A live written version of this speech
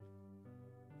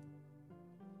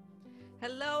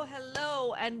Hello,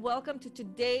 hello, and welcome to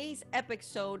today's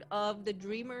episode of the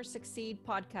Dreamers Succeed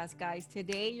podcast, guys.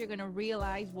 Today, you're going to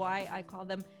realize why I call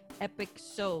them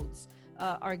epicodes.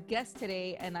 Our guest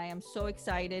today, and I am so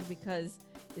excited because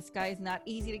this guy is not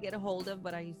easy to get a hold of,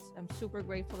 but I'm super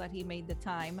grateful that he made the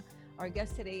time. Our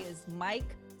guest today is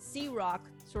Mike C-Roc.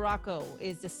 Ciorrocco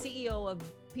is the CEO of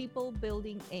People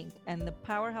Building Inc. and the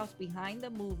powerhouse behind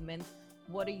the movement,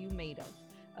 What Are You Made Of?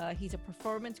 He's a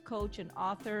performance coach, an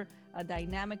author, a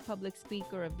dynamic public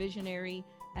speaker, a visionary,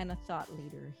 and a thought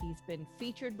leader. He's been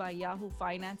featured by Yahoo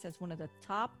Finance as one of the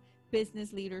top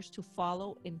business leaders to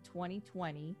follow in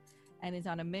 2020 and is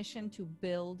on a mission to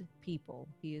build people.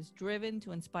 He is driven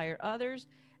to inspire others,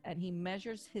 and he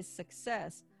measures his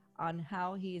success on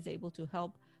how he is able to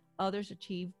help others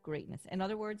achieve greatness. In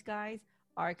other words, guys,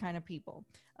 our kind of people,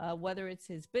 whether it's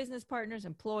his business partners,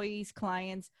 employees,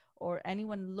 clients, or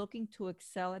anyone looking to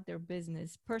excel at their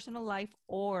business, personal life,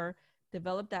 or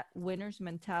develop that winner's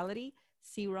mentality,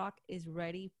 C-Roc is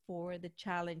ready for the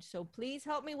challenge. So please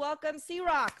help me welcome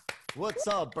C-Roc. What's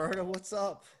up, Berta? What's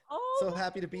up? Oh, So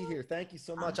happy to be here. Thank you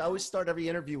so much. I always start every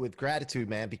interview with gratitude,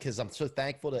 man, because I'm so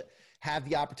thankful to have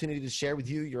the opportunity to share with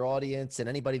you, your audience, and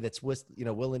anybody that's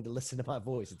willing to listen to my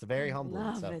voice. It's very humbling.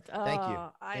 Love so it. Thank you.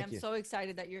 I am so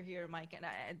excited that you're here, Mike,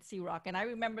 and C-Roc. And I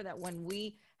remember that when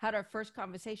we had our first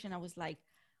conversation, I was like,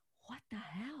 what the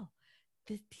hell?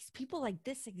 These people like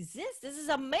this exist. This is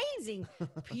amazing.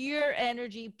 Pure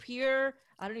energy, pure.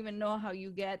 I don't even know how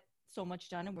you get so much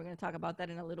done, and we're going to talk about that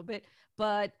in a little bit.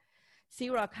 But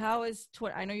C-Roc, how is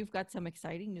I know you've got some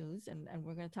exciting news, and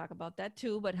we're going to talk about that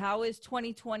too. But how is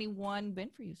 2021 been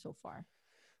for you so far?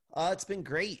 It's been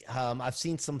great. I've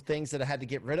seen some things that I had to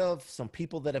get rid of, some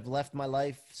people that have left my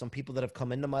life, some people that have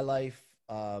come into my life.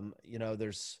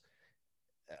 There's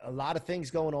a lot of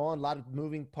things going on, a lot of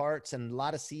moving parts, and a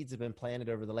lot of seeds have been planted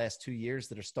over the last 2 years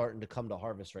that are starting to come to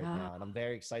harvest right now. And I'm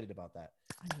very excited about that.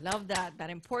 I love that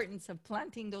importance of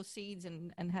planting those seeds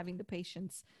and having the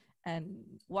patience. And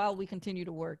while we continue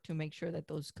to work to make sure that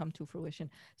those come to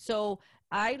fruition. So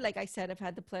like I said, I've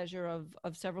had the pleasure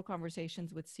of several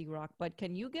conversations with C-Roc, but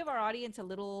can you give our audience a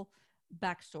little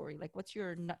backstory? Like, what's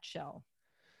your nutshell?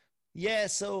 Yeah.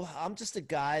 So I'm just a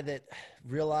guy that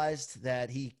realized that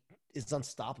he is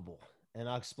unstoppable. And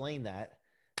I'll explain that.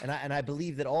 And I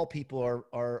believe that all people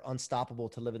are unstoppable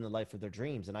to live in the life of their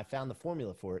dreams. And I found the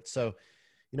formula for it. So,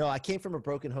 I came from a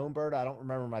broken home, Bird. I don't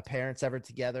remember my parents ever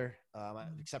together,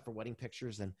 except for wedding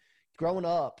pictures. And growing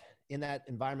up in that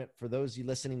environment, for those of you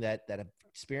listening that have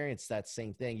experienced that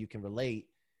same thing, you can relate.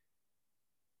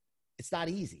 It's not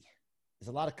easy. There's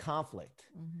a lot of conflict.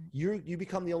 Mm-hmm. You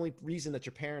become the only reason that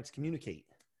your parents communicate.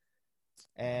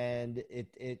 And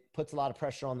it puts a lot of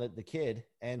pressure on the kid.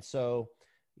 And so,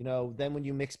 then when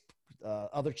you mix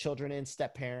other children in,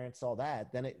 step parents, all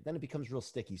that, then it becomes real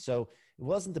sticky. So it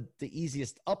wasn't the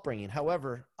easiest upbringing.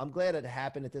 However, I'm glad it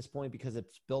happened at this point because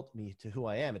it's built me to who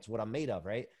I am. It's what I'm made of,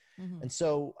 right? Mm-hmm. And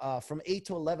so from 8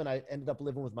 to 11, I ended up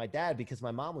living with my dad because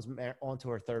my mom was on to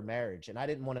her third marriage. And I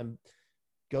didn't want to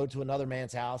go to another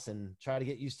man's house and try to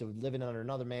get used to living under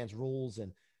another man's rules.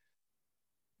 And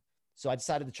so I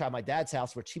decided to try my dad's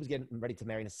house, where she was getting ready to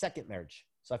marry in a second marriage.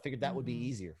 So I figured that would be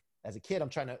easier. As a kid, I'm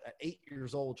at 8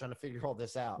 years old, trying to figure all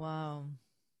this out. Wow.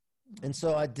 And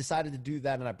so I decided to do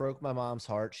that, and I broke my mom's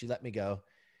heart. She let me go.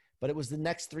 But it was the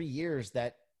next 3 years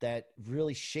that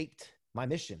really shaped my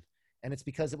mission. And it's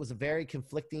because it was a very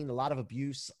conflicting, a lot of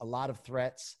abuse, a lot of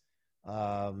threats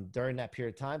during that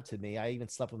period of time to me. I even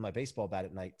slept with my baseball bat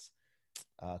at nights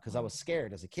because I was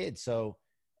scared as a kid. So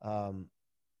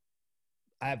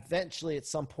I eventually, at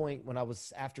some point when I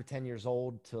was after 10 years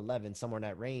old to 11, somewhere in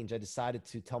that range, I decided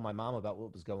to tell my mom about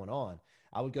what was going on.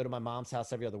 I would go to my mom's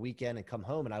house every other weekend and come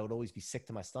home, and I would always be sick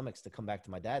to my stomach to come back to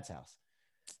my dad's house.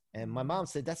 And my mom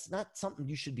said, that's not something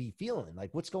you should be feeling. Like,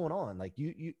 what's going on? Like,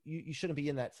 you shouldn't be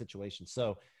in that situation.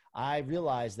 So I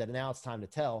realized that now it's time to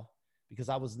tell, because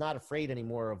I was not afraid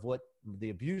anymore of what the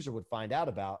abuser would find out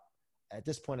about. At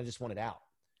this point, I just wanted out.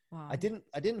 Wow. I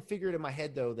didn't figure it in my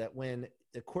head, though, that when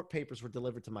the court papers were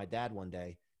delivered to my dad one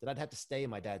day, that I'd have to stay in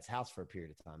my dad's house for a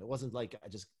period of time. It wasn't like I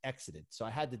just exited. So I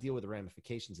had to deal with the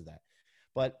ramifications of that.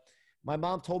 But my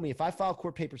mom told me, if I file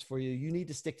court papers for you, you need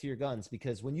to stick to your guns,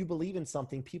 because when you believe in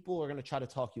something, people are going to try to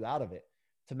talk you out of it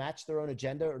to match their own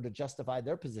agenda or to justify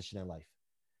their position in life.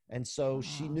 And so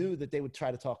she knew that they would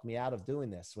try to talk me out of doing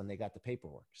this when they got the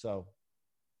paperwork. So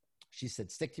she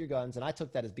said, stick to your guns. And I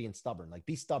took that as being stubborn, like,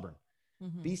 be stubborn.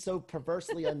 Mm-hmm. Be so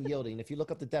perversely unyielding. If you look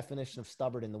up the definition of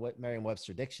stubborn in the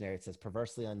Merriam-Webster dictionary, it says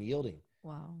perversely unyielding.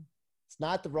 Wow. It's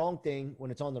not the wrong thing when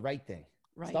it's on the right thing.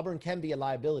 Right. Stubborn can be a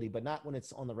liability, but not when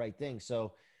it's on the right thing.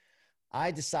 So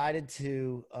I decided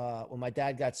to, when my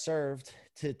dad got served,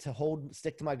 to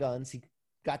stick to my guns. He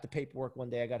got the paperwork one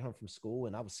day. I got home from school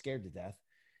and I was scared to death.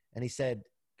 And he said,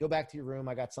 go back to your room.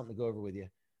 I got something to go over with you.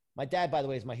 My dad, by the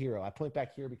way, is my hero. I point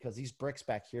back here because these bricks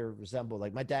back here resemble,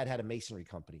 like, my dad had a masonry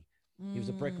company. He was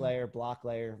a bricklayer, block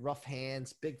layer, rough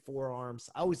hands, big forearms.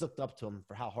 I always looked up to him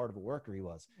for how hard of a worker he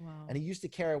was. Wow. And he used to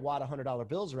carry a wad of $100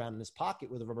 bills around in his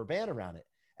pocket with a rubber band around it.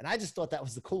 And I just thought that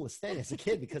was the coolest thing as a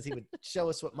kid because he would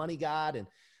show us what money got and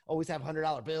always have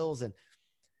 $100 bills. And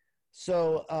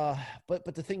so,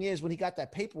 but the thing is, when he got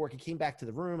that paperwork, he came back to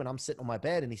the room and I'm sitting on my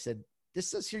bed and he said, this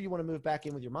says here you want to move back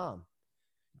in with your mom.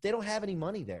 They don't have any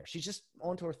money there. She's just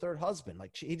on to her third husband.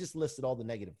 Like, he just listed all the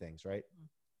negative things, right?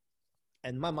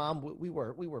 And my mom, we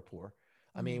were poor.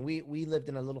 I mean, we lived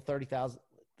in a little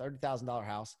 $30,000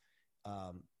 house,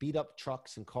 beat up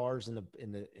trucks and cars in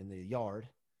the yard.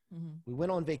 We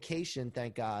went on vacation,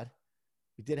 thank God.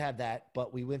 We did have that,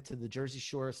 but we went to the Jersey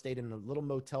Shore, stayed in a little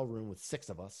motel room with 6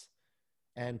 of us,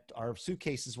 and our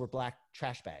suitcases were black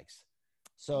trash bags.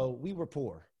 So we were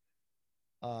poor,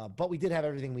 but we did have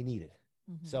everything we needed.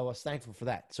 So I was thankful for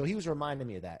that. So he was reminding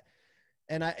me of that.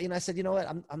 And I said, you know what?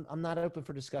 I'm not open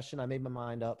for discussion. I made my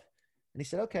mind up. And he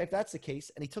said, okay, if that's the case.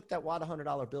 And he took that wad of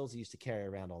 $100 bills he used to carry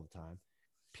around all the time,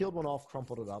 peeled one off,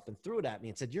 crumpled it up, and threw it at me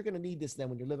and said, you're going to need this then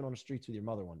when you're living on the streets with your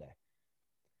mother one day.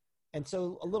 And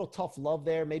so a little tough love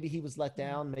there. Maybe he was let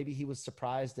down. Maybe he was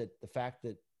surprised at the fact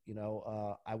that,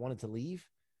 I wanted to leave.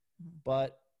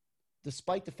 But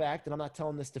despite the fact, and I'm not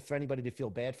telling this for anybody to feel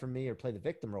bad for me or play the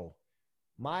victim role,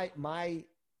 my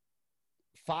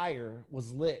fire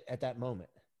was lit at that moment.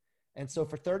 And so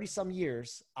for 30 some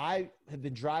years, I have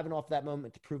been driving off that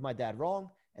moment to prove my dad wrong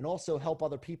and also help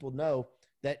other people know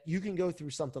that you can go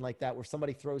through something like that where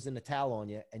somebody throws in the towel on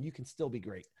you and you can still be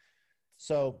great.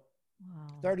 So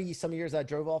 30 some years I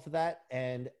drove off of that.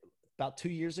 And about 2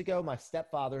 years ago, my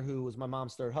stepfather, who was my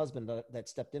mom's third husband, that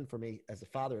stepped in for me as a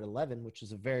father at 11, which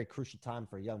is a very crucial time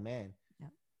for a young man.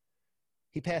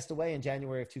 He passed away in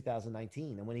January of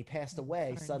 2019. And when he passed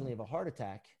away suddenly of a heart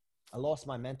attack, I lost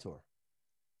my mentor.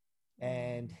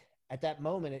 And at that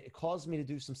moment, it caused me to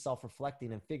do some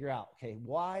self-reflecting and figure out, okay,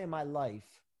 why in my life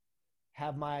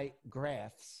have my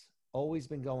graphs always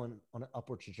been going on an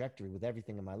upward trajectory with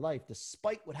everything in my life,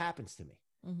 despite what happens to me?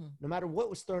 No matter what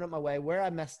was thrown at my way, where I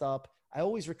messed up, I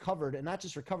always recovered, and not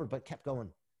just recovered, but kept going.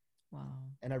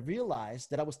 And I realized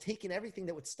that I was taking everything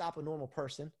that would stop a normal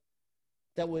person,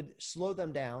 that would slow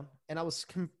them down, and I was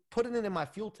putting it in my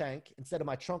fuel tank instead of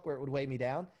my trunk where it would weigh me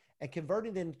down, and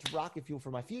converting it into rocket fuel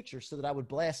for my future so that I would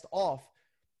blast off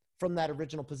from that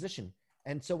original position.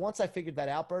 And so once I figured that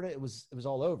out, Berta, it was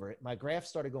all over. My graph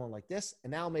started going like this, and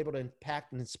now I'm able to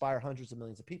impact and inspire hundreds of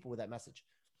millions of people with that message.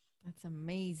 That's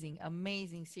amazing.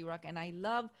 Amazing, C-Roc. And I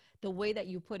love the way that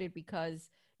you put it because,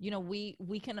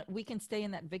 we can stay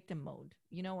in that victim mode,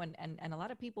 and a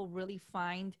lot of people really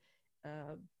find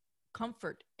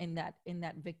comfort in that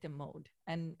victim mode,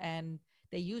 and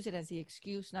they use it as the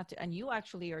excuse not to, and you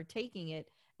actually are taking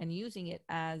it and using it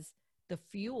as the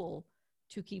fuel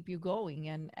to keep you going.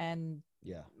 And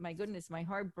my goodness, my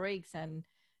heart breaks and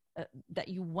that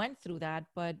you went through that,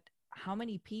 but how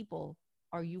many people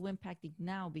are you impacting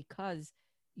now because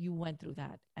you went through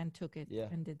that and took it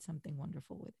and did something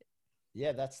wonderful with it?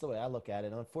 Yeah, that's the way I look at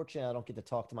it. Unfortunately, I don't get to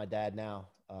talk to my dad now,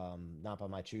 not by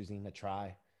my choosing to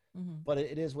try. But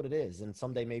it is what it is. And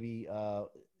someday maybe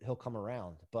he'll come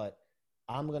around. But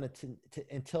I'm going to,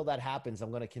 until that happens, I'm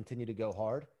going to continue to go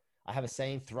hard. I have a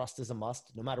saying, thrust is a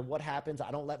must. No matter what happens,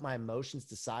 I don't let my emotions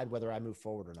decide whether I move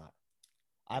forward or not.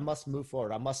 I must move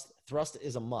forward. Thrust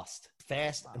is a must,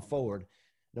 fast and forward,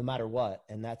 no matter what.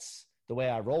 And that's the way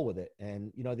I roll with it.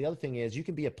 And, the other thing is you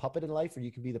can be a puppet in life or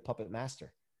you can be the puppet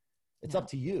master. It's up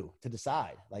to you to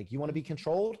decide. Like, you want to be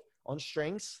controlled on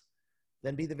strings,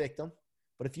 then be the victim.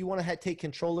 But if you want to take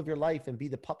control of your life and be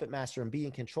the puppet master and be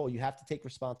in control, you have to take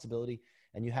responsibility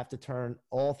and you have to turn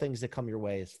all things that come your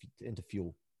way into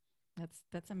fuel.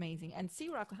 That's amazing. And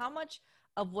C-Roc, how much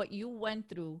of what you went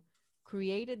through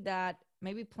created that,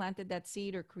 maybe planted that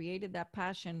seed or created that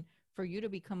passion for you to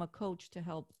become a coach to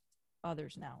help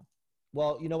others now?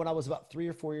 Well, when I was about 3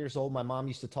 or 4 years old, my mom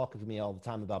used to talk to me all the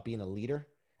time about being a leader.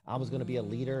 I was going to be a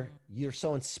leader. You're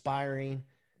so inspiring.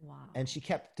 Wow. And she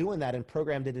kept doing that and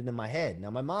programmed it into my head. Now,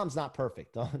 my mom's not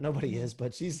perfect. Nobody is,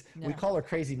 but we call her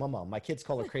crazy mom. My kids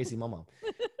call her crazy mom.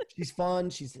 She's fun.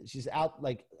 She's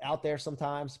out there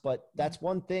sometimes, but that's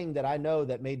one thing that I know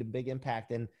that made a big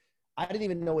impact. And I didn't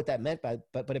even know what that meant, but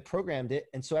it programmed it.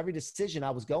 And so every decision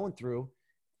I was going through,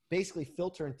 basically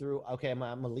filtering through, okay, I'm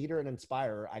a leader and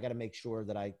inspirer. I got to make sure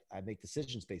that I make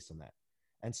decisions based on that.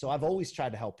 And so I've always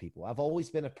tried to help people. I've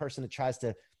always been a person that tries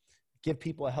to give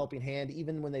people a helping hand,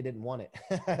 even when they didn't want it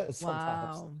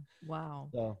sometimes. Wow. Wow.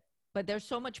 So, But there's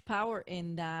so much power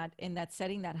in that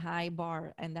setting that high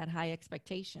bar and that high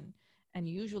expectation. And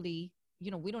usually,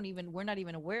 we're not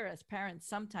even aware as parents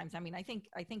sometimes. I mean, I think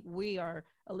we are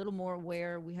a little more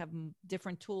aware. We have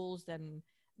different tools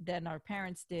than our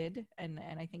parents did. And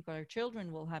I think our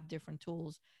children will have different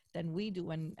tools than we do.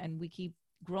 And we keep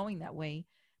growing that way.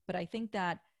 But I think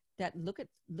that look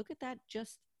at that,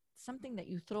 just something that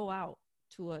you throw out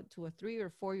to a 3 or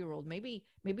 4 year old, maybe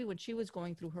when she was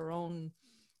going through her own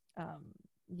um,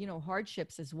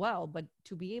 hardships as well, but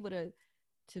to be able to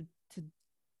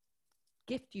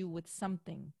gift you with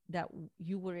something that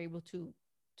you were able to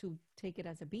take it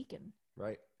as a beacon,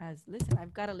 right. as, listen,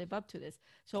 I've got to live up to this.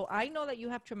 So I know that you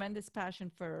have tremendous passion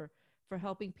for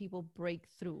helping people break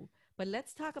through, but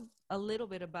let's talk a little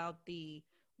bit about the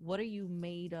what are you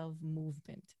made of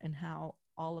movement and how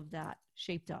all of that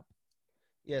shaped up.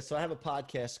 Yeah. So I have a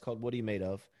podcast called What Are You Made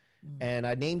Of? Mm. And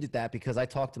I named it that because I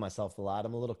talk to myself a lot.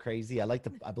 I'm a little crazy. I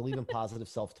believe in positive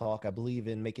self-talk. I believe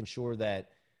in making sure that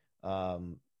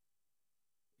um,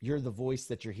 you're the voice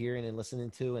that you're hearing and listening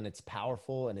to, and it's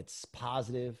powerful and it's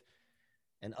positive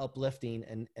and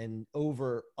uplifting and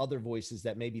over other voices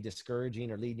that may be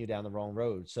discouraging or leading you down the wrong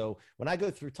road. So when I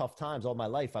go through tough times all my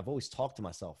life, I've always talked to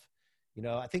myself.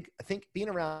 I think being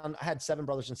around, I had 7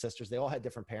 brothers and sisters. They all had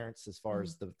different parents as far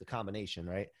as the combination,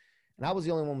 right? And I was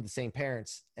the only one with the same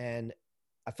parents, and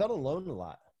I felt alone a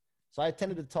lot. So I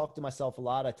tended to talk to myself a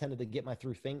lot. I tended to get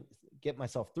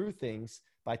myself through things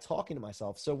by talking to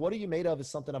myself. So what are you made of is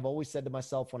something I've always said to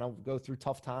myself when I go through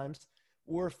tough times,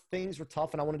 or if things were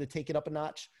tough and I wanted to take it up a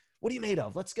notch. What are you made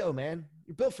of? Let's go, man.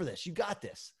 You're built for this. You got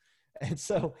this. And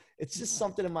so it's just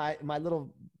something in my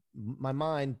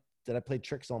mind that I played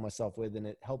tricks on myself with, and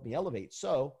it helped me elevate.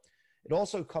 So it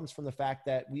also comes from the fact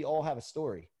that we all have a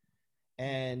story,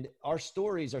 and our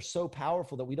stories are so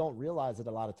powerful that we don't realize it.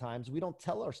 A lot of times we don't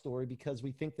tell our story because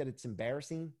we think that it's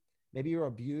embarrassing. Maybe you're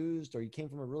abused, or you came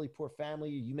from a really poor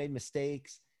family, you made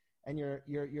mistakes, and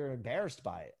you're embarrassed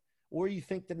by it. Or you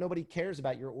think that nobody cares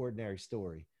about your ordinary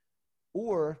story.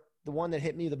 Or the one that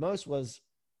hit me the most was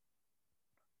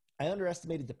I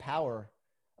underestimated the power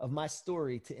of my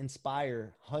story to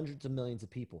inspire hundreds of millions of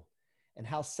people, and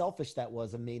how selfish that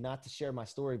was of me not to share my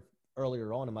story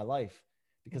earlier on in my life,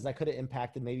 because I could have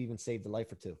impacted, maybe even saved a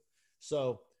life or two.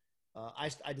 So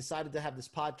I decided to have this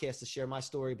podcast to share my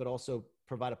story, but also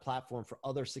provide a platform for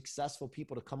other successful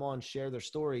people to come on, share their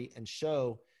story, and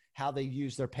show how they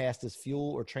use their past as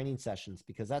fuel or training sessions,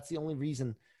 because that's the only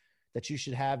reason that you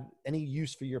should have any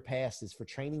use for your past, is for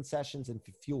training sessions and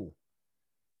for fuel.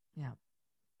 Yeah.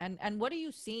 And what are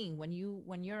you seeing when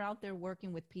you're out there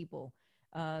working with people?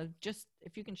 Just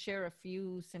if you can share a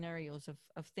few scenarios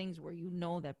of things where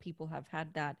that people have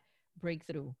had that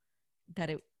breakthrough,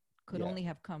 that it could only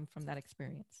have come from that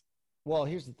experience. Well,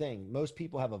 here's the thing. Most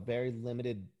people have a very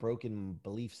limited, broken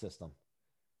belief system.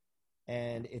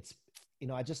 And it's,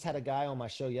 I just had a guy on my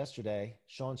show yesterday,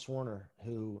 Sean Swarner,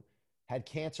 who had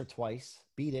cancer twice,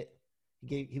 beat it.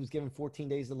 He was given 14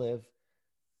 days to live,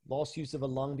 lost use of a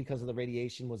lung because of the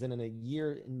radiation, was in a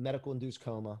year in medical induced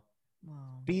coma, Wow.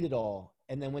 beat it all,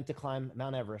 and then went to climb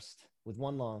Mount Everest with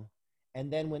one lung,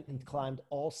 and then went and climbed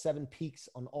all 7 peaks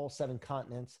on all 7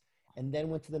 continents, and then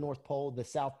went to the North Pole, the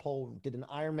South Pole, did an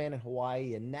Ironman in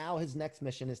Hawaii, and now his next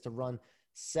mission is to run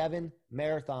 7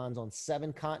 marathons on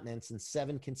 7 continents in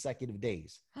 7 consecutive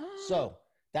days. So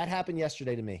that happened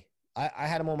yesterday to me. I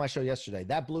had him on my show yesterday.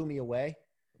 That blew me away.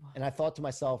 And I thought to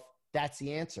myself, that's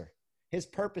the answer. His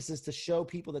purpose is to show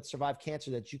people that survive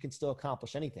cancer that you can still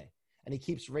accomplish anything. And he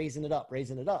keeps raising it up,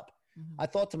 raising it up. Mm-hmm. I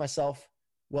thought to myself,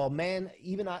 well, man,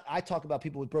 even I talk about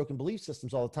people with broken belief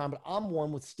systems all the time, but I'm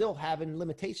one with still having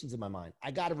limitations in my mind.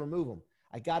 I got to remove them.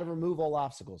 I got to remove all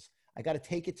obstacles. I got to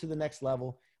take it to the next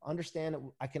level, understand that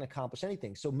I can accomplish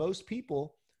anything. So most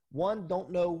people, 1, don't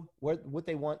know what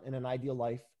they want in an ideal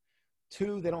life.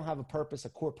 2, they don't have a purpose, a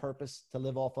core purpose to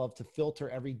live off of, to filter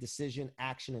every decision,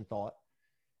 action, and thought.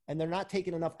 And they're not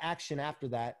taking enough action after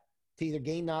that to either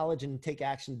gain knowledge and take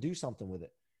action, do something with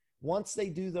it. Once they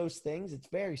do those things, it's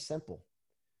very simple.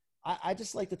 I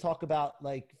just like to talk about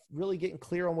like really getting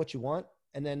clear on what you want,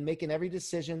 and then making every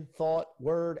decision, thought,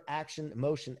 word, action,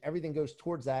 emotion, everything goes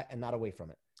towards that and not away from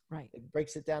it. Right. It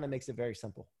breaks it down and makes it very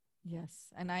simple.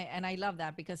 Yes. And I love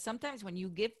that, because sometimes when you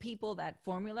give people that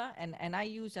formula, and I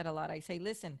use that a lot, I say,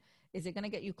 listen, is it going to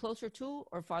get you closer to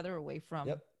or farther away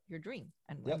from your dream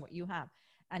and what you have?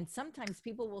 And sometimes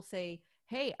people will say,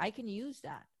 hey, I can use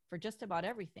that for just about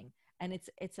everything. And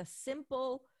it's a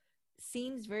simple,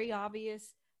 seems very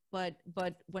obvious, but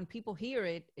when people hear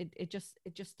it, it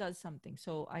just does something.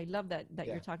 So I love that Yeah.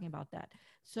 you're talking about that.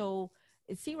 So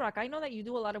C-Roc, I know that you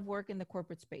do a lot of work in the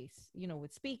corporate space,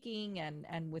 with speaking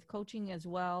and with coaching as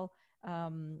well.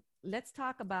 Let's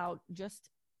talk about just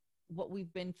what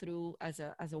we've been through as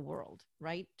a world,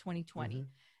 right? 2020. Mm-hmm.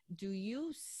 Do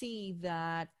you see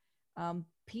that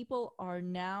people are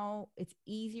now, it's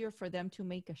easier for them to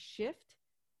make a shift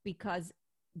because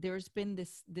there's been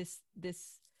this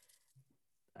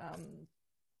um,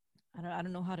 I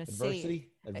don't know how to say it.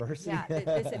 Adversity.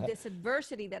 Yeah, this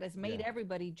adversity that has made Yeah.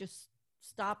 everybody just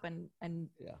stop and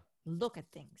Yeah. look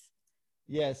at things.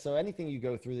 Yeah. So anything you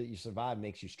go through that you survive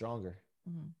makes you stronger.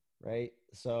 Mm-hmm. Right.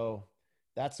 So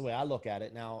that's the way I look at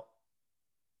it. Now,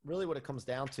 really what it comes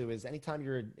down to is anytime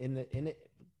you're in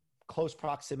close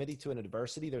proximity to an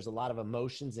adversity, there's a lot of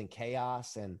emotions and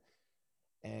chaos and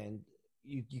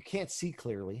you can't see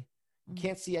clearly. You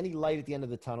can't see any light at the end of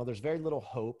the tunnel. There's very little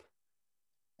hope.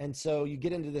 And so you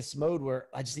get into this mode where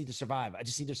I just need to survive. I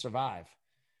just need to survive.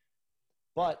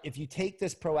 But if you take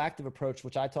this proactive approach,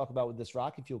 which I talk about with this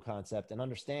rocket fuel concept, and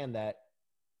understand that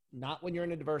not when you're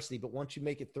in adversity, but once you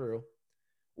make it through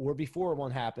or before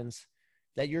one happens,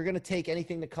 that you're going to take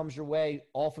anything that comes your way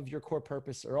off of your core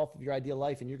purpose or off of your ideal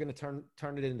life, and you're going to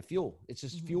turn it into fuel. It's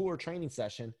just fuel or training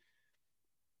session.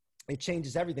 It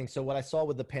changes everything. So what I saw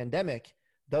with the pandemic,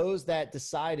 those that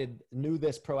knew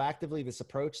this proactively, this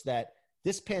approach, that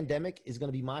this pandemic is going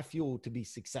to be my fuel to be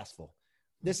successful.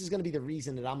 This is going to be the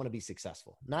reason that I'm going to be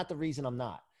successful, not the reason I'm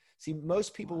not. See,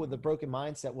 most people with a broken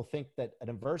mindset will think that an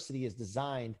adversity is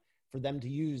designed for them to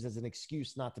use as an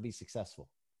excuse not to be successful.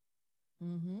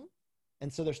 Mm-hmm.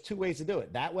 And so there's two ways to do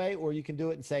it that way, or you can do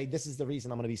it and say, this is the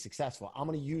reason I'm going to be successful. I'm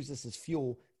going to use this as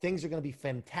fuel. Things are going to be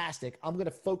fantastic. I'm going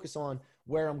to focus on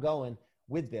where I'm going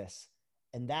with this.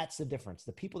 And that's the difference.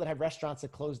 The people that have restaurants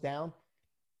that close down,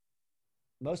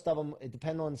 most of them, it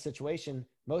depends on the situation.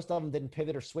 Most of them didn't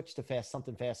pivot or switch to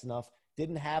something fast enough,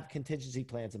 didn't have contingency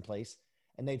plans in place,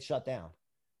 and they'd shut down.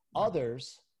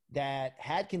 Others that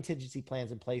had contingency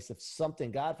plans in place, if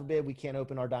something, God forbid, we can't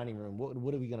open our dining room,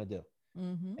 what are we going to do?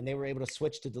 Mm-hmm. And they were able to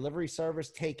switch to delivery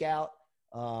service, takeout,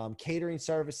 catering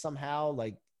service somehow,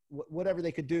 like whatever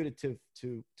they could do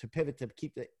to pivot to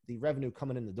keep the revenue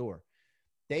coming in the door.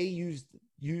 They used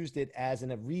it as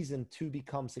a reason to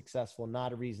become successful,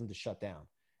 not a reason to shut down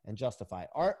and justify.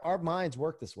 Our minds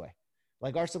work this way.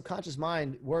 Like our subconscious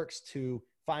mind works to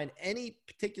find any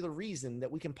particular reason that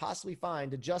we can possibly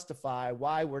find to justify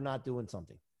why we're not doing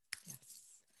something. Yes.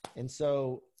 And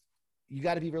so you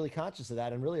got to be really conscious of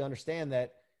that and really understand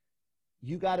that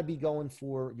you got to be going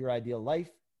for your ideal life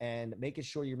and making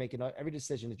sure you're making every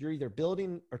decision that you're either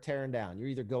building or tearing down. You're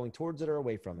either going towards it or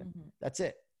away from it. Mm-hmm. That's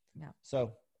it. Yeah.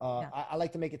 So I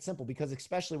like to make it simple because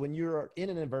especially when you're in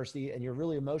an adversity and you're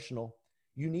really emotional,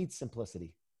 you need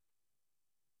simplicity.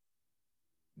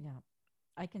 Yeah,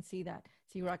 I can see that,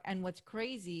 C-Roc. And what's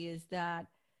crazy is that,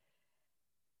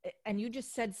 and you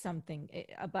just said something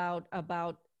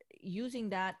about using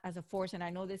that as a force. And I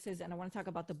know this is, and I want to talk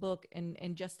about the book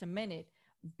in just a minute,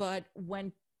 but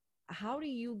how do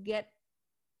you get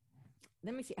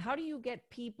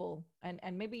people,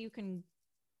 and maybe you can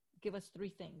give us 3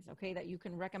 things, okay, that you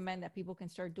can recommend that people can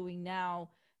start doing now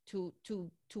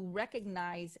to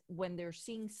recognize when they're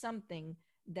seeing something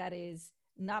that is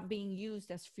not being used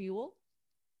as fuel.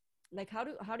 Like how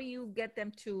do you get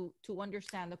them to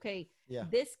understand, okay,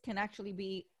 this can actually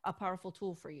be a powerful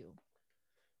tool for you?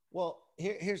 Well,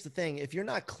 here's the thing. If you're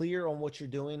not clear on what you're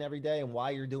doing every day and why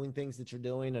you're doing things that you're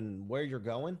doing and where you're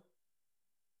going,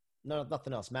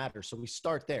 nothing else matters. So we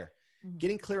start there. Mm-hmm.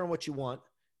 Getting clear on what you want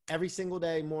every single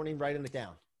day, morning, writing it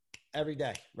down. Every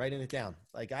day, writing it down.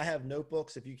 Like I have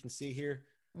notebooks, if you can see here.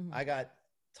 Mm-hmm. I got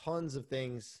tons of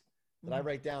things that I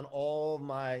write down all of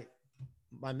my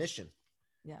mission.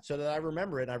 Yeah. So that I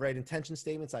remember it. And I write intention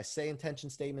statements. I say intention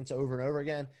statements over and over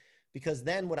again, because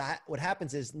then what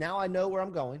happens is now I know where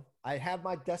I'm going. I have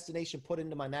my destination put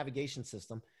into my navigation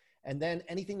system. And then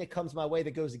anything that comes my way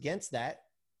that goes against that,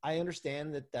 I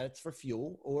understand that it's for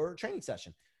fuel or a training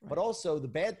session. Right. But also the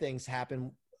bad things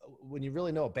happen when you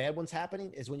really know a bad one's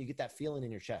happening is when you get that feeling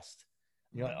in your chest.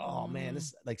 You're like, oh man,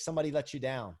 this, like somebody let you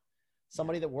down.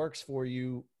 Somebody that works for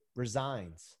you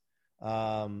resigns.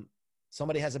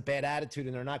 Somebody has a bad attitude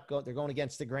and they're going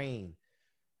against the grain.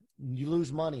 You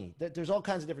lose money. There's all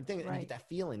kinds of different things. Right. And you get that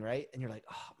feeling, right? And you're like,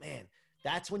 oh man,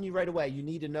 that's when you you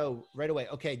need to know right away.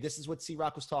 Okay, this is what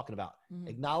C-Roc was talking about. Mm-hmm.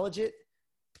 Acknowledge it.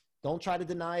 Don't try to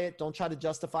deny it. Don't try to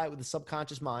justify it with the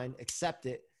subconscious mind. Accept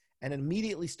it. And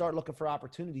immediately start looking for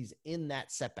opportunities in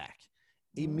that setback.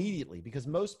 Immediately. Because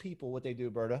most people, what they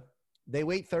do, Berta, they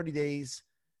wait 30 days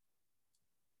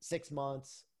 6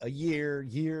 months, a year,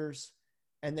 years,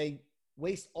 and they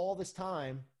waste all this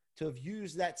time to have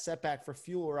used that setback for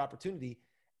fuel or opportunity.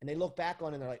 And they look back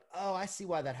on it and they're like, oh, I see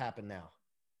why that happened now.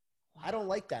 Wow. I don't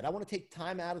like that. I want to take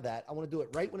time out of that. I want to do it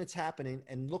right when it's happening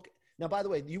and look. Now, by the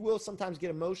way, you will sometimes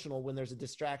get emotional when there's a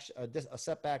distraction, a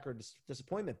setback or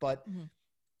disappointment, but,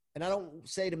 and I don't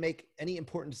say to make any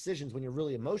important decisions when you're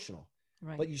really emotional,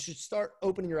 but you should start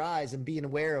opening your eyes and being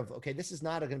aware of, okay, this is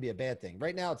not going to be a bad thing.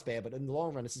 Right now it's bad, but in the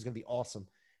long run, this is going to be awesome.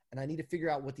 And I need to figure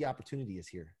out what the opportunity is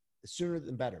here. The sooner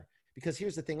than better. Because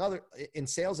here's the thing, in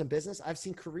sales and business, I've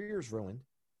seen careers ruined,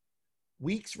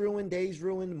 weeks ruined, days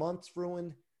ruined, months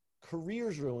ruined,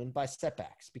 careers ruined by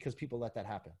setbacks because people let that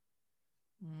happen.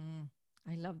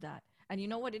 I love that. And you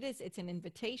know what it is? It's an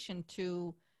invitation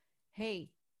to, hey,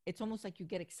 it's almost like you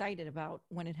get excited about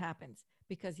when it happens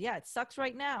because yeah, it sucks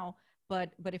right now,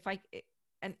 but if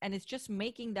and it's just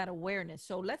making that awareness.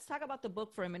 So let's talk about the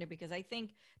book for a minute, because I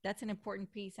think that's an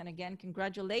important piece. And again,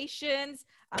 congratulations.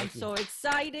 I'm so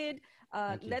excited.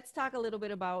 Let's talk a little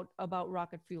bit about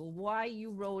Rocket Fuel, why you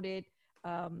wrote it,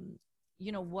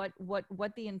 you know,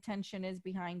 what the intention is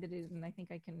behind it is. And I think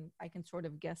I can sort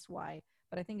of guess why,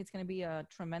 but I think it's going to be a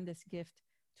tremendous gift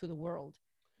to the world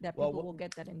that people will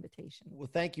get that invitation. Well,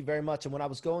 thank you very much. And when I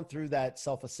was going through that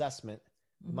self-assessment,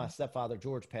 my stepfather,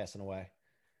 George, passing away,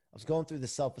 I was going through the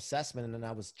self-assessment and then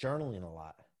I was journaling a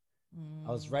lot.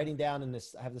 I was writing down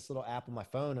I have this little app on my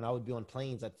phone, and I would be on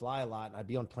planes. I'd fly a lot and I'd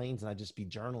be on planes and I'd just be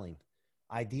journaling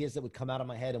ideas that would come out of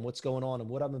my head and what's going on and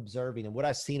what I'm observing and what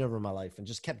I've seen over my life, and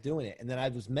just kept doing it. And then I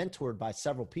was mentored by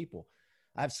several people.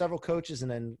 I have several coaches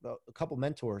and then a couple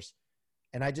mentors,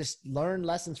 and I just learned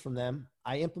lessons from them.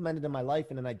 I implemented in my life,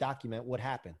 and then I document what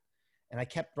happened. And I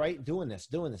kept doing this.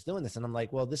 And I'm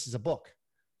like, well, this is a book,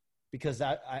 because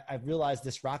I realized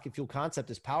this rocket fuel concept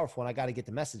is powerful and I got to get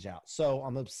the message out. So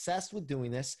I'm obsessed with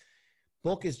doing this.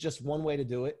 Book is just one way to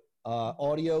do it.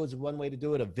 Audio is one way to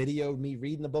do it. A video, me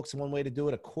reading the books, is one way to do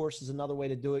it. A course is another way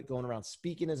to do it. Going around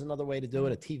speaking is another way to do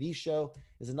it. A TV show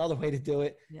is another way to do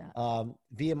it.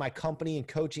 Via my company and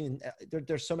coaching.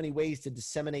 There's so many ways to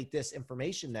disseminate this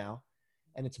information now.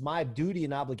 And it's my duty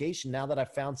and obligation, now that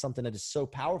I've found something that is so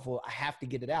powerful, I have to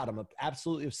get it out. I'm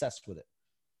absolutely obsessed with it.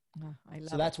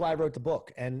 So that's why I wrote the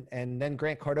book. And then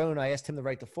Grant Cardone, I asked him to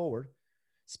write the forward.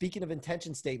 Speaking of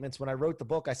intention statements, when I wrote the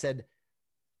book, I said,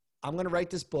 I'm going to write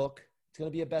this book. It's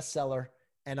going to be a bestseller,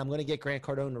 and I'm going to get Grant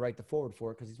Cardone to write the forward for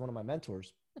it because he's one of my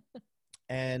mentors.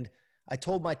 And I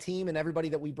told my team and everybody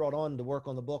that we brought on to work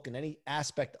on the book and any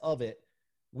aspect of it,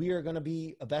 we are going to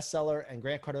be a bestseller, and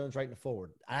Grant Cardone's writing the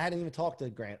forward. I hadn't even talked to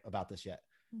Grant about this yet.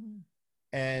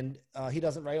 And he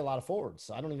doesn't write a lot of forwards,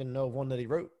 so I don't even know one that he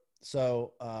wrote.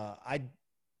 So I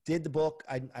did the book.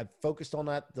 I focused on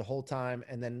that the whole time.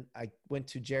 And then I went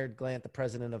to Jared Glant, the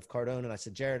president of Cardone. And I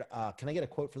said, Jared, can I get a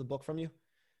quote for the book from you?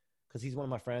 Because he's one of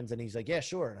my friends. And he's like, yeah,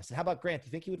 sure. And I said, how about Grant? Do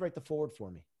you think he would write the forward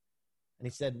for me? And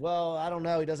he said, well, I don't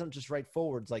know. He doesn't just write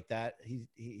forwards like that.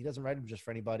 He doesn't write them just for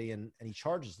anybody. And he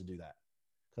charges to do that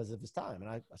because of his time. And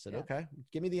I said, okay,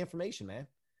 give me the information, man.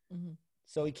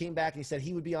 So he came back and he said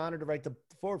he would be honored to write the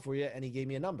forward for you. And he gave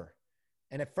me a number.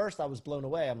 And at first I was blown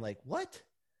away. I'm like, what?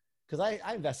 Because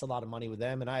I invest a lot of money with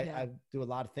them, and I do a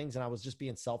lot of things, and I was just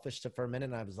being selfish for a minute,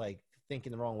 and I was like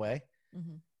thinking the wrong way.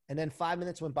 And then 5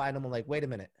 minutes went by, and I'm like, wait a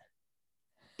minute.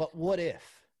 But what if?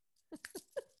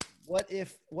 what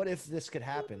if this could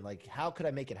happen? Like, how could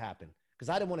I make it happen? Because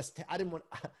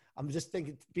I'm just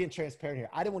thinking, being transparent here.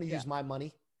 I didn't want to use my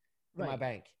money in my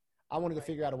bank. I wanted to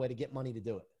figure out a way to get money to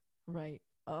do it.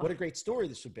 What a great story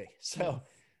this would be. So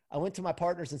I went to my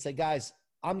partners and said, guys,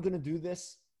 I'm going to do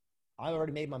this. I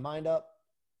already made my mind up.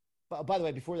 But by the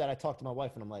way, before that, I talked to my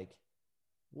wife and I'm like,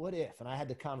 what if? And I had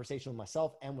the conversation with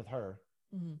myself and with her.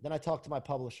 Then I talked to my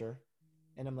publisher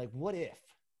and I'm like, what if?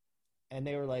 And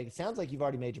they were like, it sounds like you've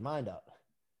already made your mind up.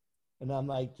 And I'm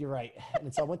like, you're right.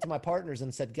 And so I went to my partners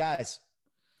and said, guys,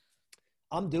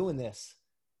 I'm doing this.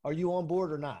 Are you on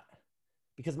board or not?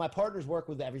 Because my partners work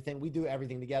with everything. We do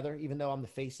everything together, even though I'm the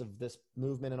face of this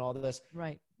movement and all of this.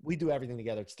 We do everything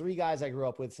together. It's 3 guys I grew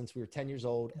up with since we were 10 years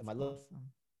old. And my little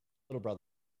brother.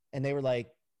 And they were like,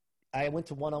 I went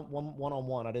to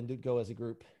one-on-one. I didn't go as a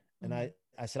group. And I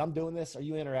said, I'm doing this. Are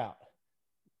you in or out?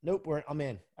 Nope, I'm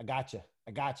in. I got you.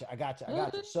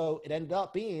 So it ended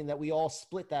up being that we all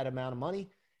split that amount of money,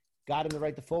 got him to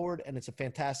write the forward, and it's a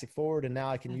fantastic forward. And now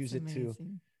I can use it to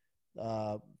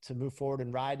move forward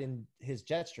and ride in his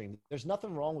jet stream. There's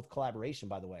nothing wrong with collaboration,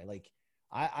 by the way. Like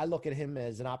I look at him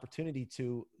as an opportunity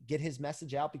to get his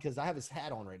message out because I have his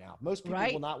hat on right now. Most people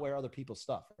will not wear other people's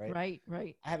stuff, right?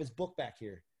 I have his book back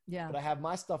here. But I have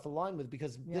my stuff aligned with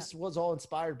because this was all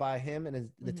inspired by him and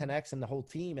the 10X and the whole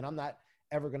team. And I'm not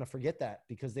ever going to forget that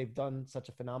because they've done such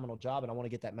a phenomenal job, and I want to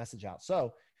get that message out.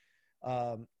 So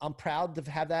I'm proud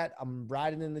to have that. I'm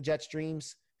riding in the jet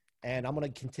streams, and I'm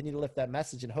going to continue to lift that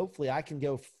message, and hopefully I can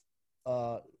go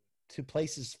to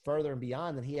places further and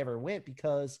beyond than he ever went,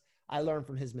 because I learned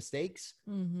from his mistakes.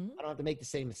 Mm-hmm. I don't have to make the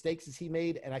same mistakes as he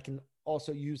made, and I can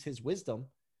also use his wisdom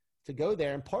to go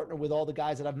there and partner with all the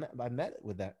guys that I've met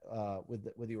with that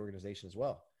with the organization as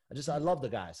well. I love the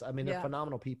guys. I mean, they're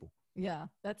phenomenal people. Yeah,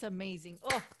 that's amazing.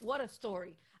 Oh, what a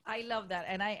story. I love that.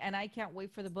 And I can't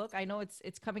wait for the book. I know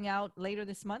it's coming out later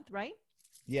this month, right?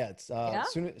 Yeah, it's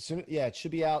soon. Yeah, it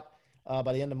should be out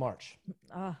by the end of March.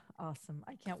 Oh, awesome.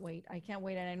 I can't wait. I can't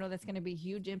wait. And I know that's going to be a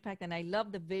huge impact. And I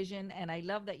love the vision, and I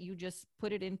love that you just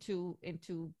put it into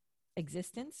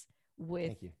existence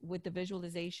with the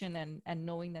visualization and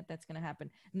knowing that that's going to happen.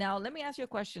 Now, let me ask you a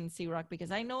question, C-Roc,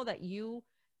 because I know that you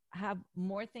have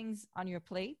more things on your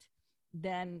plate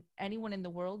than anyone in the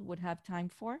world would have time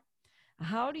for.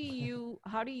 How do you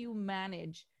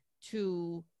manage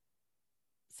to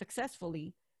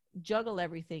successfully juggle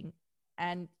everything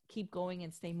and keep going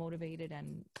and stay motivated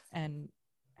and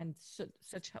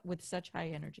with such high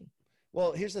energy?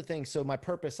 Well, here's the thing. So my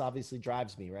purpose obviously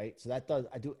drives me, right? So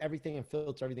I do everything and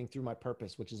filter everything through my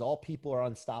purpose, which is all people are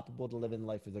unstoppable to live in the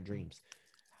life of their dreams.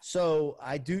 So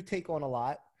I do take on a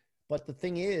lot. But the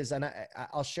thing is, and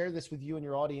I'll share this with you and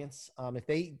your audience, if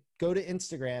they go to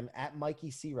Instagram at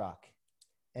Mikey C-Roc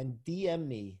and DM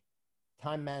me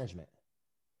time management,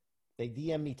 they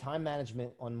DM me time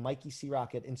management on Mikey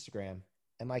C-Roc at Instagram,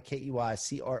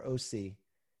 MikeyCroc,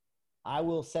 I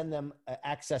will send them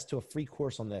access to a free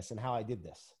course on this and how I did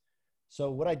this.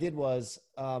 So what I did was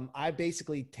I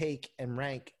basically take and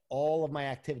rank all of my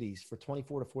activities for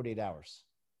 24 to 48 hours.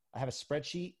 I have a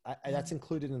spreadsheet. That's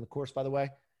included in the course, by the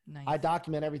way. Nice. I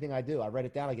document everything I do. I write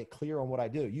it down. I get clear on what I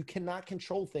do. You cannot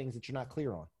control things that you're not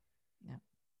clear on. Yeah.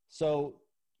 So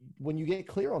when you get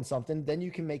clear on something, then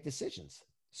you can make decisions.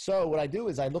 So what I do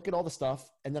is I look at all the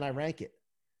stuff and then I rank it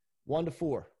 1 to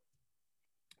 4.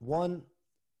 1,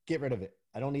 get rid of it.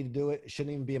 I don't need to do it. It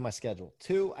shouldn't even be in my schedule.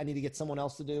 2, I need to get someone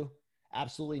else to do.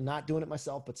 Absolutely not doing it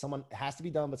myself, but someone has to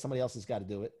be done, but somebody else has got to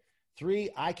do it.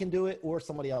 3, I can do it or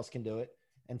somebody else can do it.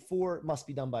 And 4, it must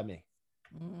be done by me.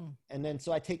 And then,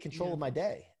 so I take control of my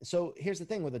day. So here's the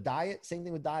thing with a diet, same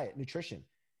thing with diet, nutrition.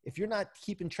 If you're not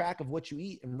keeping track of what you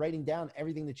eat and writing down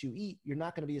everything that you eat, you're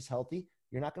not going to be as healthy.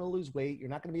 You're not going to lose weight. You're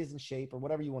not going to be as in shape or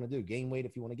whatever you want to do. Gain weight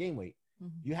if you want to gain weight.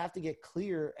 You have to get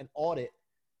clear and audit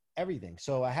everything.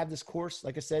 So I have this course,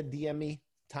 like I said, DM me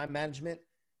time management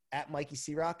at Mikey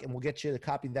C-Roc, and we'll get you the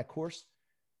copy of that course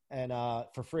and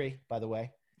for free, by the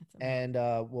way. And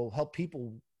we'll help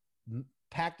people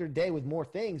pack their day with more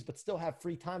things, but still have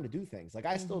free time to do things. Like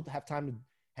I still have time to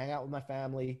hang out with my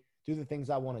family, do the things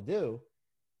I want to do,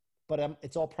 but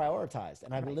it's all prioritized.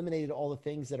 And I've eliminated all the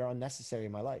things that are unnecessary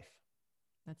in my life.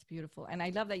 That's beautiful. And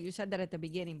I love that you said that at the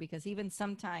beginning, because even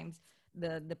sometimes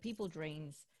the people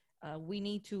drains, we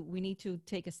need to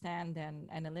take a stand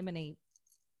and eliminate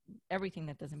everything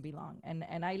that doesn't belong.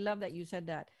 And I love that you said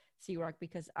that, C-Roc,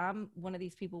 because I'm one of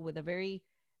these people with a very,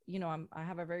 I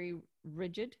have a very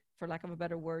rigid, for lack of a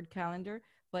better word, calendar,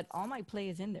 but all my play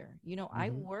is in there.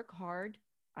 I work hard,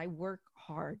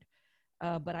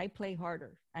 but I play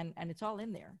harder, and it's all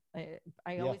in there.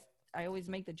 I always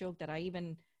make the joke that I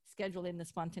even schedule in the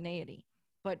spontaneity,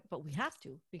 but we have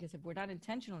to, because if we're not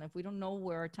intentional, if we don't know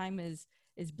where our time is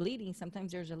bleeding,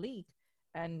 sometimes there's a leak,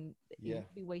 and you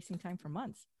could be wasting time for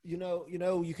months.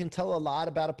 You can tell a lot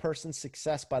about a person's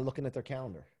success by looking at their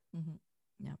calendar.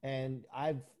 Yeah. And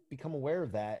I've become aware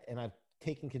of that, and I've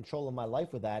taken control of my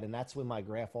life with that. And that's when my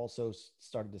graph also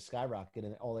started to skyrocket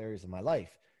in all areas of my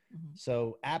life.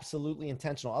 So absolutely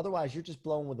intentional. Otherwise, you're just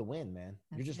blowing with the wind, man.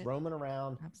 You're just roaming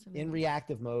around in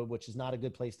reactive mode, which is not a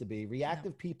good place to be.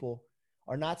 Reactive people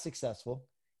are not successful.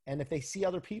 And if they see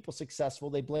other people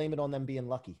successful, they blame it on them being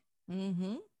lucky.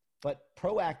 But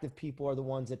proactive people are the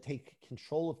ones that take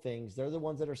control of things. They're the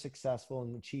ones that are successful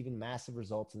and achieving massive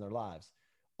results in their lives,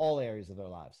 all areas of their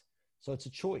lives. So it's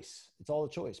a choice. It's all a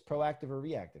choice, proactive or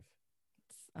reactive.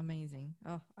 It's amazing.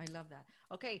 Oh, I love that.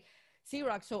 Okay,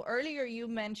 C-Roc, so earlier you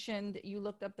mentioned you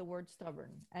looked up the word stubborn,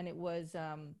 and it was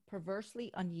perversely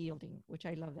unyielding, which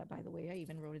I love that, by the way. I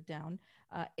even wrote it down.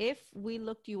 If we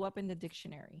looked you up in the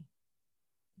dictionary,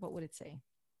 what would it say?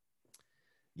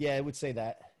 Yeah, it would say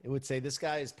that. It would say this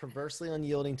guy is perversely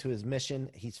unyielding to his mission.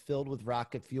 He's filled with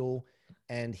rocket fuel,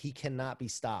 and he cannot be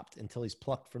stopped until he's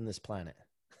plucked from this planet.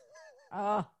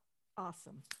 Oh,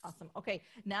 awesome. Awesome. Okay.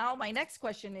 Now my next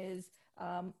question is,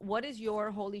 what is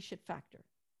your holy shit factor?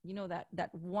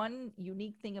 That one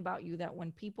unique thing about you that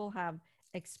when people have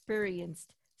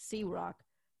experienced C-Roc,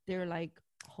 they're like,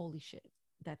 holy shit,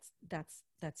 that's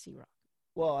C-Roc.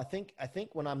 Well, I think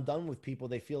when I'm done with people,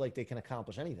 they feel like they can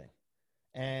accomplish anything,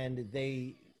 and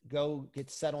they go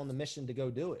get set on the mission to go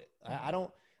do it. I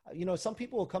don't, some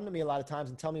people will come to me a lot of times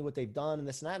and tell me what they've done and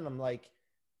this and that, and I'm like,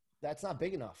 that's not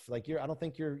big enough. Like I don't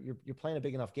think you're playing a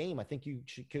big enough game. I think you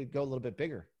could go a little bit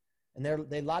bigger. And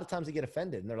they a lot of times they get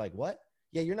offended and they're like, what?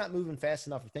 Yeah, you're not moving fast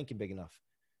enough or thinking big enough.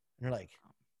 And they're like,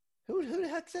 who the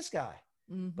heck's this guy?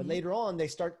 Mm-hmm. But later on, they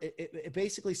start, it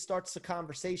basically starts the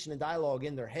conversation and dialogue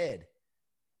in their head.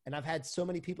 And I've had so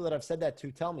many people that I've said that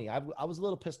to tell me, I was a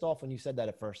little pissed off when you said that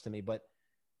at first to me, but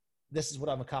this is what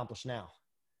I've accomplished now.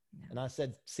 Yeah. And I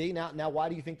said, see, now why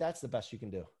do you think that's the best you can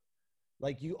do?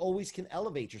 Like, you always can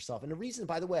elevate yourself. And the reason,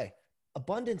 by the way,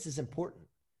 abundance is important.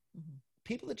 Mm-hmm.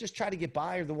 People that just try to get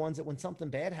by are the ones that when something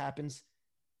bad happens,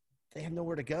 they have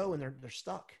nowhere to go and they're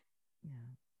stuck. Yeah.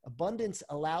 Abundance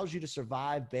allows you to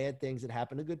survive bad things that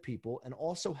happen to good people and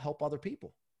also help other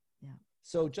people. Yeah.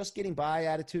 So just getting by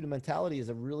attitude and mentality is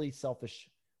a really selfish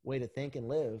way to think and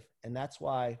live. And that's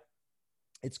why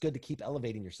it's good to keep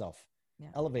elevating yourself. Yeah.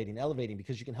 Elevating,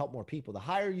 because you can help more people. The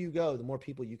higher you go, the more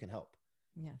people you can help.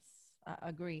 Yes.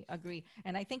 Agree.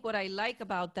 And I think what I like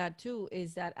about that too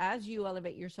is that as you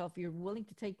elevate yourself, you're willing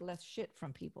to take less shit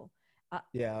from people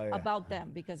about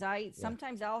them, because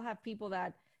sometimes I'll have people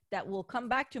that will come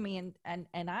back to me and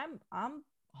I'm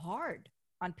hard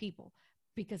on people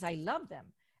because I love them.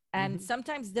 And mm-hmm.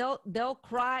 sometimes they'll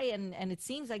cry and it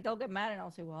seems like they'll get mad and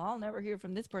I'll say, well, I'll never hear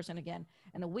from this person again.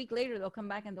 And a week later, they'll come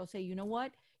back and they'll say, you know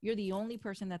what? You're the only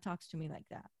person that talks to me like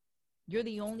that. You're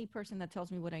the only person that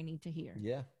tells me what I need to hear.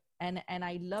 Yeah. And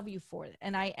I love you for it.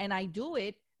 And I do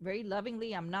it very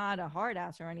lovingly. I'm not a hard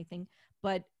ass or anything,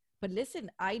 but listen,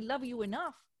 I love you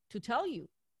enough to tell you,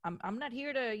 I'm not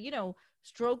here to,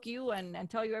 stroke you and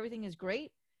tell you everything is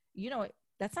great.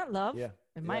 That's not love. Yeah.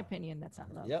 In my opinion, that's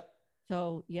not love. Yep.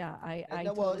 So yeah,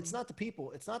 well, it's not the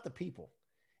people. It's not the people.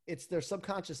 It's their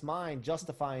subconscious mind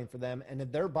justifying for them. And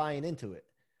if they're buying into it,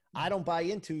 I don't buy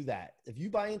into that. If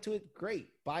you buy into it, great,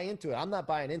 buy into it. I'm not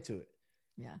buying into it.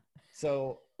 Yeah.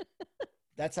 So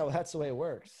that's the way it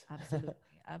works.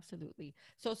 Absolutely.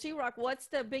 So C-Roc, what's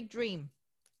the big dream?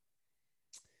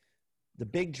 The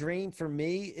big dream for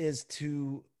me is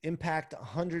to impact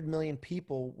 100 million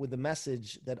people with the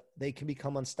message that they can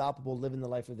become unstoppable, living the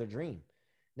life of their dream.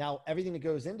 Now, everything that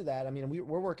goes into that, I mean,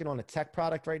 we're working on a tech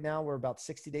product right now. We're about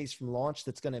 60 days from launch.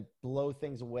 That's going to blow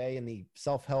things away in the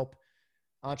self-help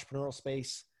entrepreneurial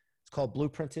space. It's called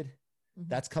Blueprinted. Mm-hmm.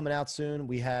 That's coming out soon.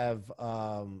 We have,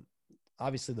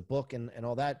 obviously the book and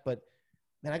all that, but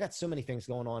man, I got so many things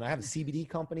going on. I have a CBD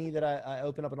company that I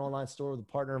opened up an online store with a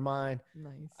partner of mine.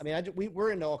 Nice. I mean,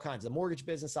 we're into all kinds of mortgage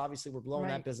business. Obviously we're blowing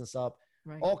that business up,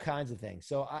 all kinds of things.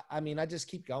 So I just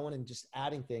keep going and just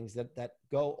adding things that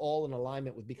go all in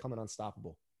alignment with becoming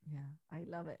unstoppable. Yeah. I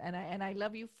love it. And I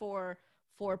love you for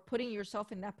putting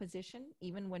yourself in that position,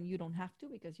 even when you don't have to,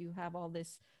 because you have all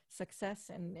this success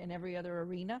in every other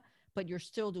arena, but you're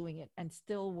still doing it and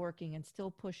still working and still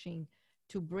pushing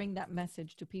to bring that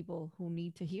message to people who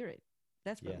need to hear it.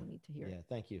 That's what we need to hear. Yeah.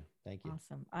 Thank you.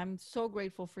 Awesome. I'm so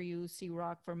grateful for you,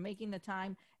 C-Roc, for making the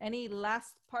time. Any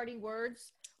last parting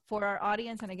words for our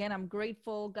audience? And again, I'm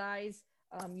grateful, guys.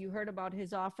 You heard about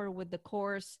his offer with the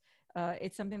course.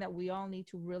 It's something that we all need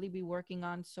to really be working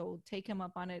on. So take him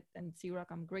up on it. And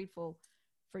C-Roc, I'm grateful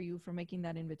for you for making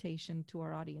that invitation to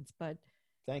our audience. But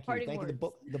thank you.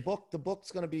 The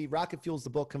book's going to be Rocket Fuel's the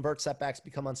book, Convert Setbacks,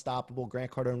 Become Unstoppable. Grant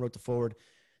Cardone wrote the foreword.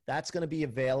 That's going to be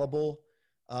available.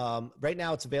 Right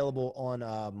now it's available on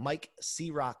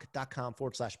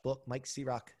MikeCroc.com/book,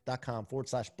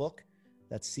 MikeCroc.com/book.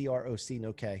 That's CROC,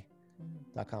 no K,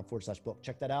 .com/book.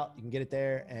 Check that out. You can get it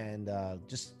there, and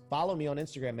just follow me on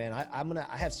Instagram, man.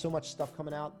 I have so much stuff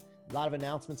coming out, a lot of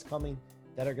announcements coming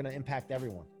that are going to impact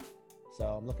everyone. So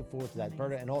I'm looking forward to that,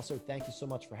 Berta. And also thank you so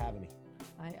much for having me.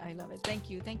 I love it. Thank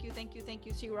you,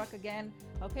 C-Roc, again.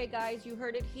 Okay, guys, you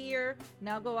heard it here.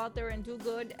 Now go out there and do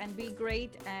good and be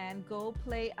great and go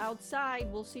play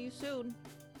outside. We'll see you soon.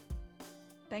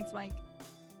 Thanks, Mike.